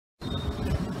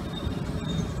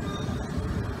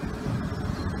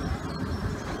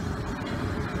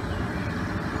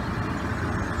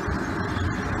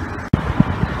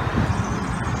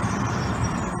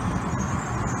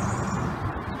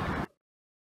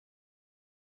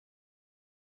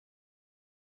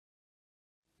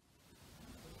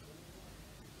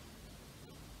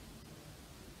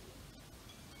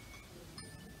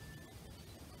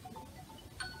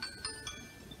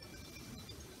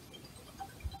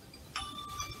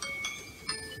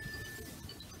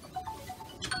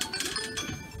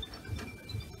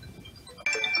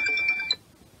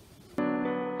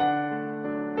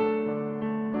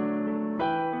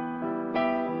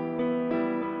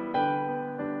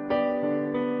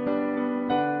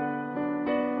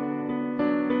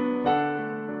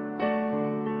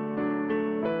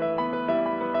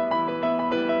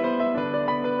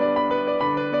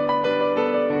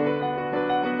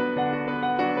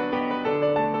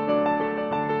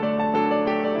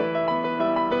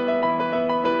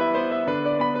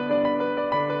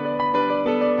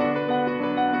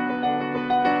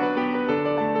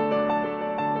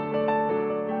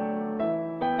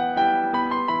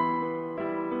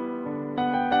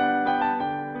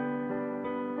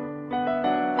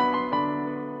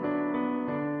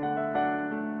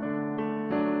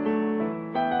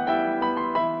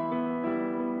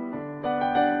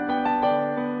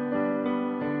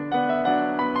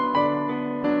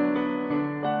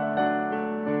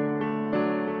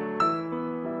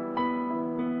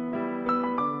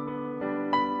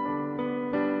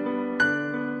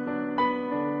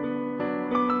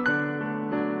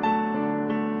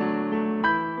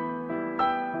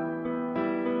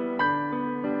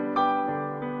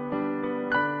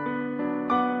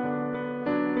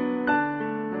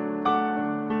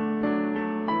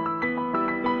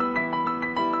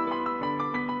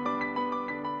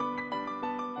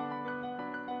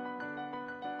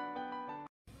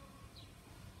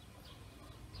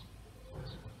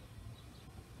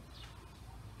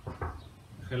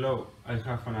Hello, I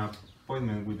have an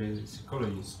appointment with a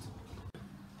psychologist.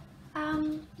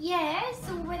 Yes,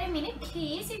 wait a minute,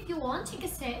 please, if you want, take a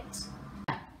seat.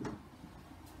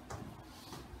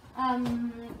 Hi,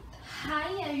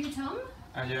 are you Tom?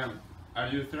 I am. Are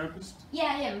you a therapist?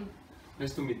 Yeah, I am.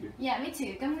 Nice to meet you. Yeah, me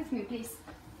too. Come with me, please.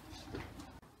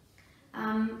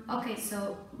 Okay,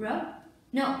 so Rob?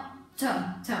 No,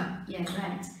 Tom. Yeah,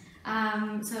 right.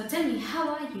 So tell me,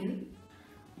 how are you?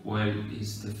 Well,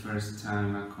 it's the first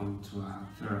time I come to a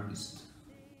therapist.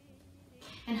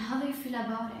 And how do you feel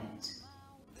about it?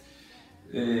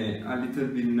 A little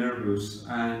bit nervous.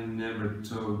 I never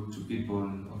talk to people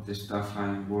of the stuff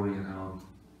I'm worried about.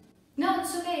 No,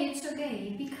 it's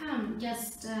okay. Be calm.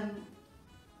 Just,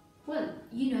 well,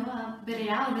 you know, better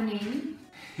out than in.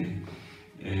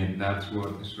 And that's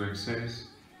what the Shrek says.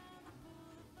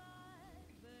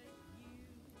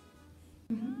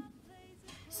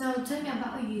 So tell me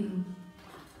about you.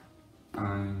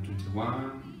 I'm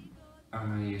 21.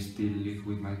 I still live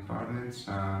with my parents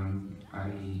and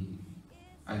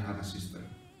I had a sister.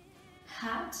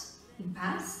 Had? In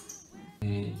past?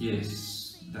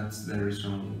 Yes, that's the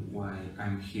reason why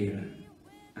I'm here.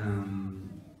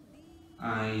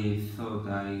 I thought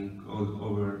I got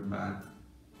over, but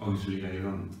obviously I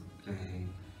don't.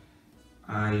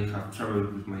 I have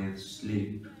trouble with my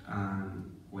sleep, and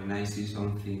when I see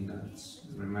something that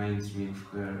reminds me of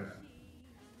her,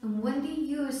 And when did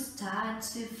you start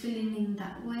feeling in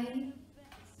that way?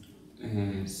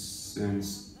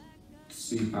 since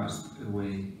she passed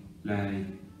away like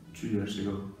 2 years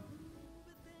ago.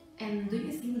 And do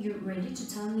you think you're ready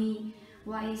to tell me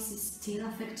why is it still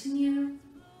affecting you?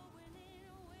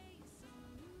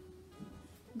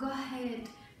 Go ahead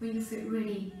when you feel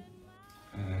ready.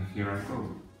 Here I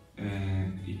go.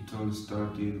 It all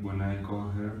started when I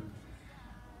called her.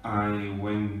 I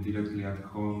went directly at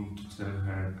home to tell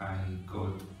her I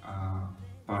got a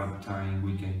part-time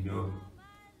weekend job.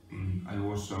 I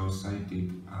was so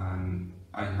excited and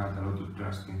I had a lot of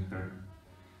trust in her.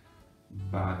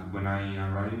 But when I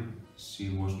arrived, she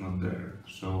was not there,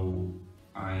 so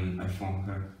I phoned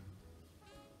her.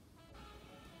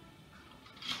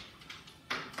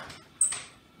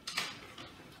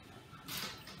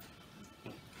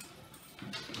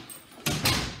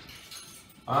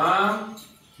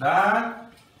 Dad?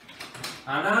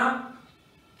 Anna?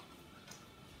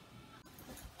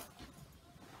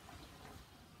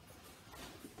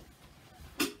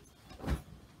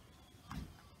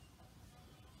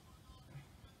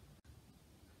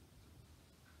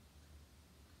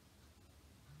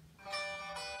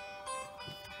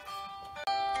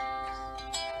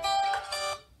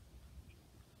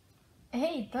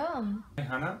 Hey, Tom. Hey,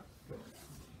 Hannah?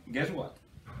 Guess what?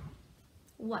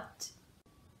 What?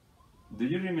 Do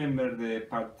you remember the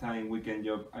part-time weekend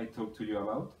job I talked to you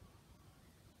about?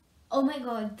 Oh my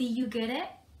god, did you get it?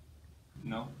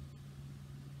 No.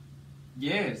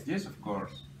 Yes, of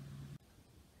course.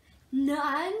 No,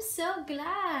 I'm so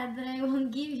glad that I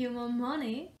won't give you more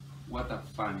money. What a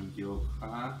funny joke.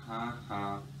 Ha ha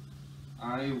ha.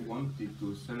 I wanted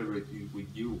to celebrate it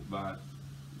with you, but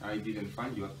I didn't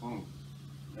find you at home.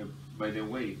 By the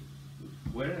way,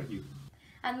 where are you?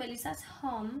 At Melissa's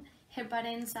home, her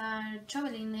parents are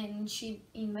traveling and she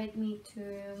invited me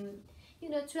to,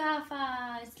 to have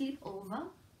a sleepover.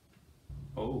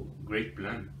 Oh, great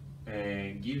plan.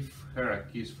 Give her a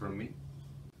kiss from me.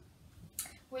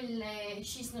 Well,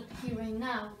 she's not here right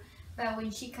now, but when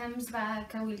she comes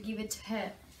back, I will give it to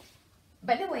her.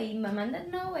 By the way, Mama doesn't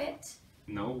know it.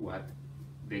 Know what?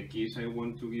 The kiss I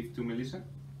want to give to Melissa?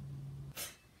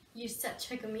 You're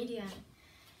such a comedian.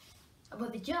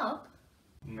 About the job?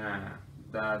 Nah,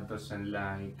 Dad doesn't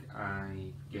like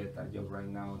I get a job right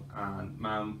now, and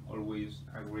Mom always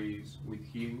agrees with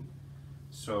him,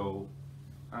 so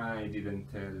I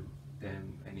didn't tell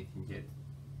them anything yet.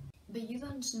 But you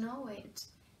don't know it.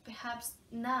 Perhaps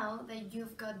now that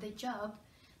you've got the job,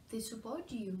 they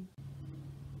support you.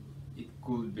 It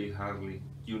could be hardly.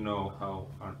 You know how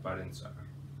our parents are.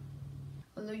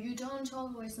 Although you don't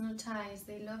always notice,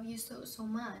 they love you so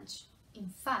much. In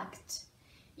fact,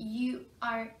 you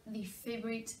are the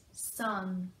favorite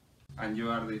son. And you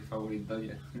are the favorite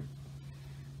daughter.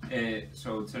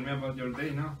 So tell me about your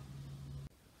day now.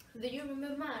 Do you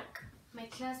remember Mark, my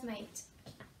classmate?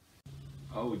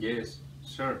 Oh yes,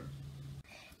 sure.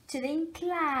 Today in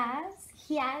class,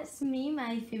 he asked me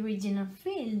my favorite genre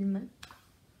film.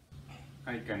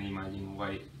 I can imagine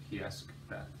why he asked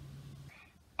that.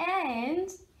 And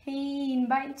he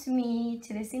invited me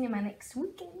to the cinema next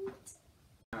weekend.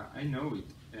 I know it.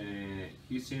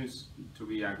 He seems to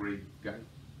be a great guy.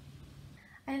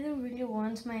 I don't really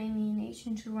want my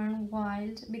imagination to run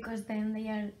wild because then they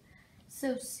are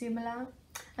so similar.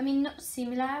 I mean, not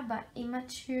similar, but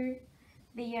immature.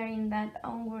 They are in that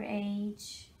younger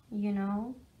age, you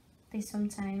know? They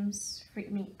sometimes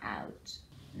freak me out.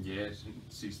 Yes,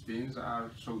 16s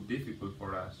are so difficult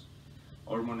for us.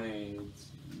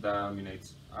 Hormones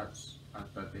dominates us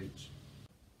at that age.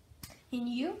 And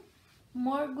you?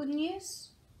 More good news?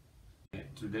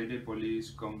 Today the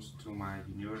police comes to my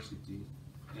university.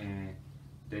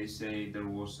 They say there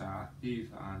was a thief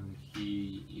and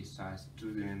he is a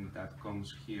student that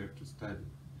comes here to study.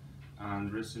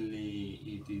 And recently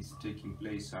it is taking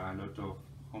place a lot of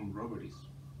home robberies.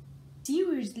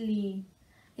 Seriously?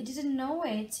 I didn't know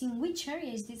it. In which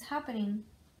area is this happening?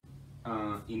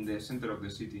 In the center of the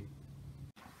city.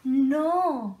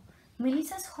 No!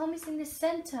 Melissa's home is in the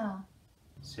center.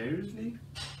 Seriously?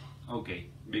 Okay,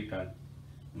 be calm.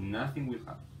 Nothing will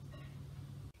happen.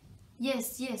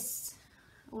 Yes.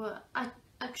 Well,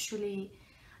 actually,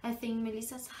 I think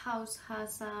Melissa's house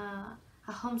has a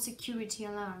home security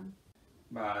alarm.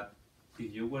 But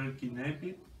if you were kidnapped,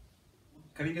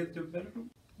 can I get your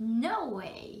bedroom? No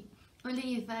way!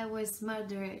 Only if I was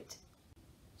murdered.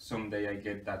 Someday I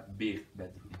get that big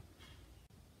bedroom.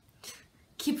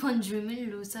 Keep on dreaming,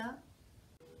 loser.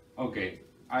 Okay,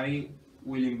 I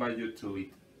will invite you to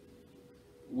it.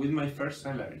 With my first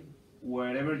salary,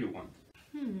 wherever you want.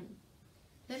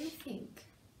 Let me think.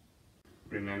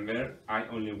 Remember, I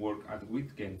only work at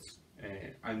weekends.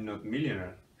 I'm not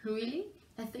millionaire. Really?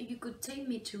 I thought you could take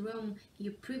me to Rome.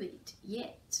 You prove it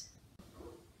yet.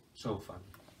 So fun.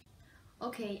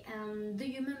 Okay, do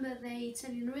you remember the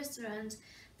Italian restaurant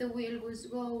that we always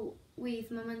go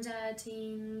with Mom and Dad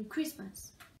in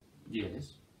Christmas?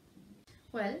 Yes.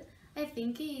 Well, I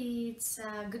think it's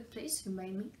a good place to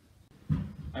invite me.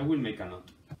 I will make a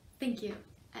note. Thank you.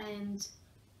 And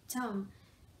Tom,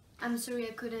 I'm sorry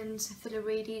I couldn't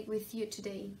celebrate it with you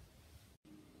today.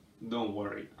 Don't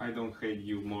worry, I don't hate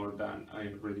you more than I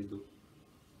already do.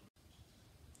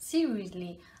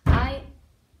 Seriously,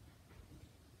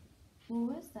 Who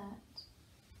was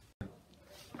that?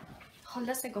 Hold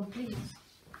a second, please.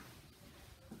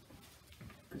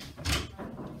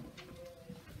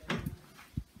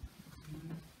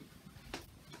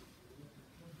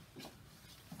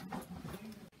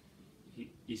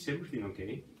 Is everything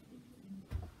okay?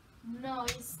 No,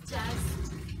 it's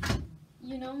just,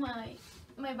 you know, my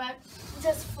bag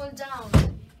just fell down.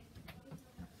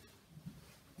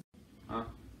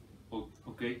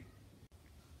 Okay.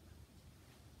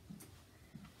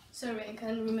 Sorry, I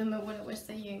can't remember what I was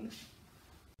saying.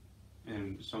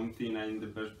 And something I'm the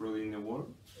best brother in the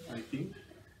world, I think.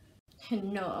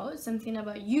 No, something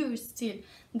about you still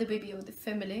the baby of the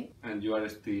family. And you are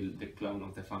still the clown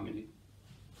of the family.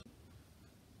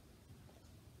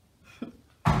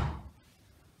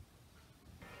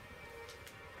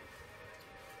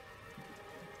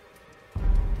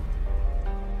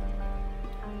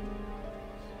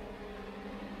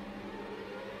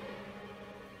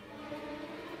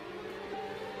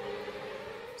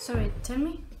 Sorry, tell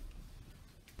me.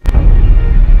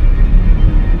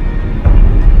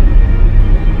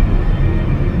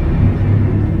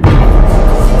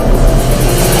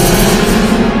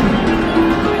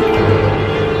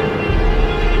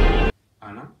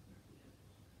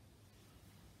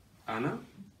 Anna?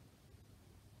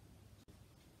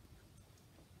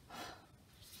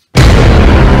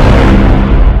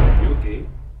 You okay?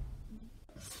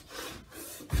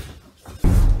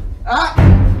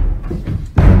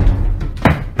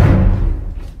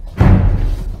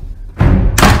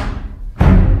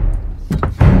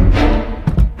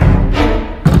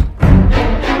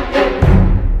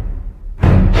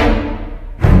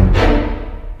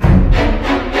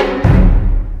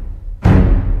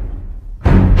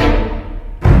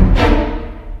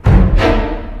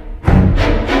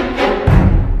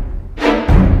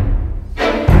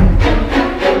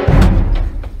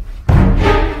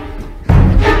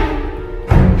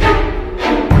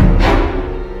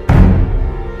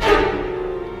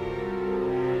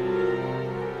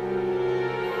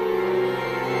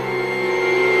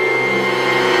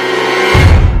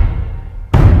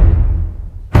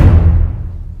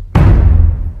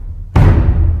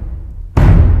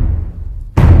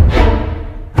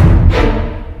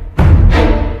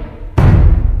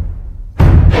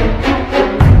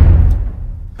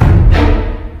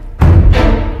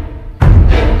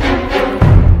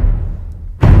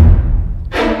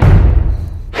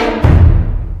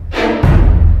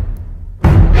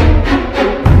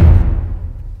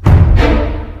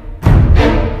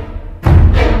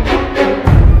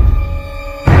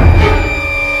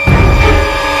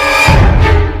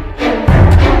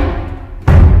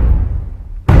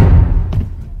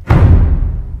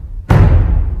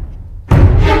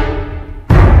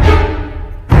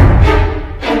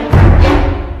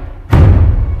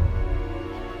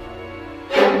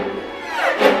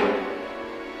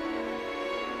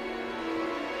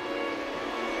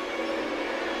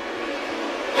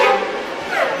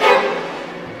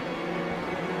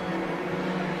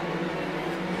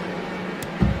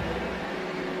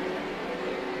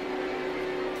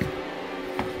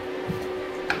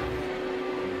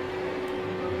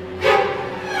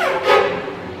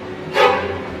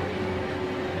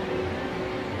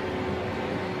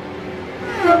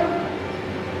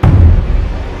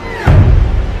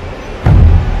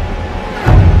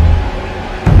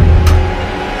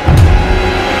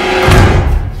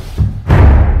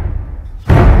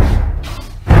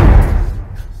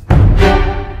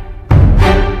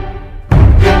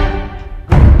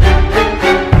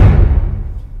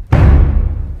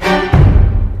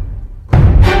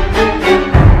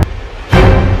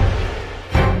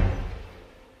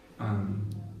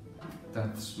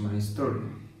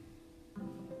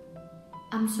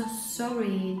 I'm so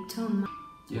sorry, Tom.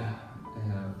 Yeah,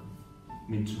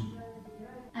 me too.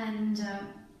 And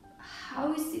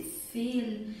how does it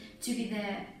feel to be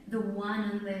the one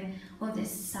on the other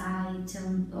side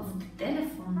of the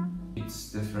telephone?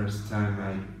 It's the first time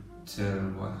I tell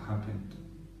what happened.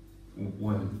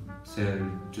 Well,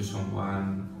 tell to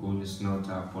someone who is not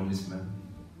a policeman.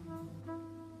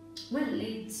 Well,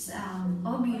 it's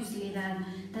obviously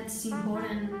that's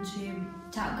important to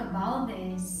talk about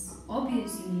this,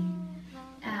 obviously.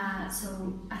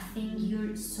 So I think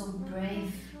you're so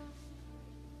brave.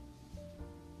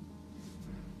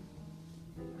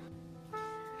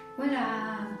 Well,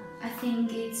 I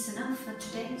think it's enough for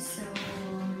today, so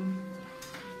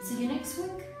see you next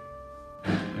week.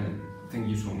 Thank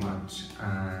you so much,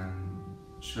 and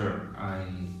sure, I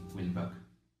will back.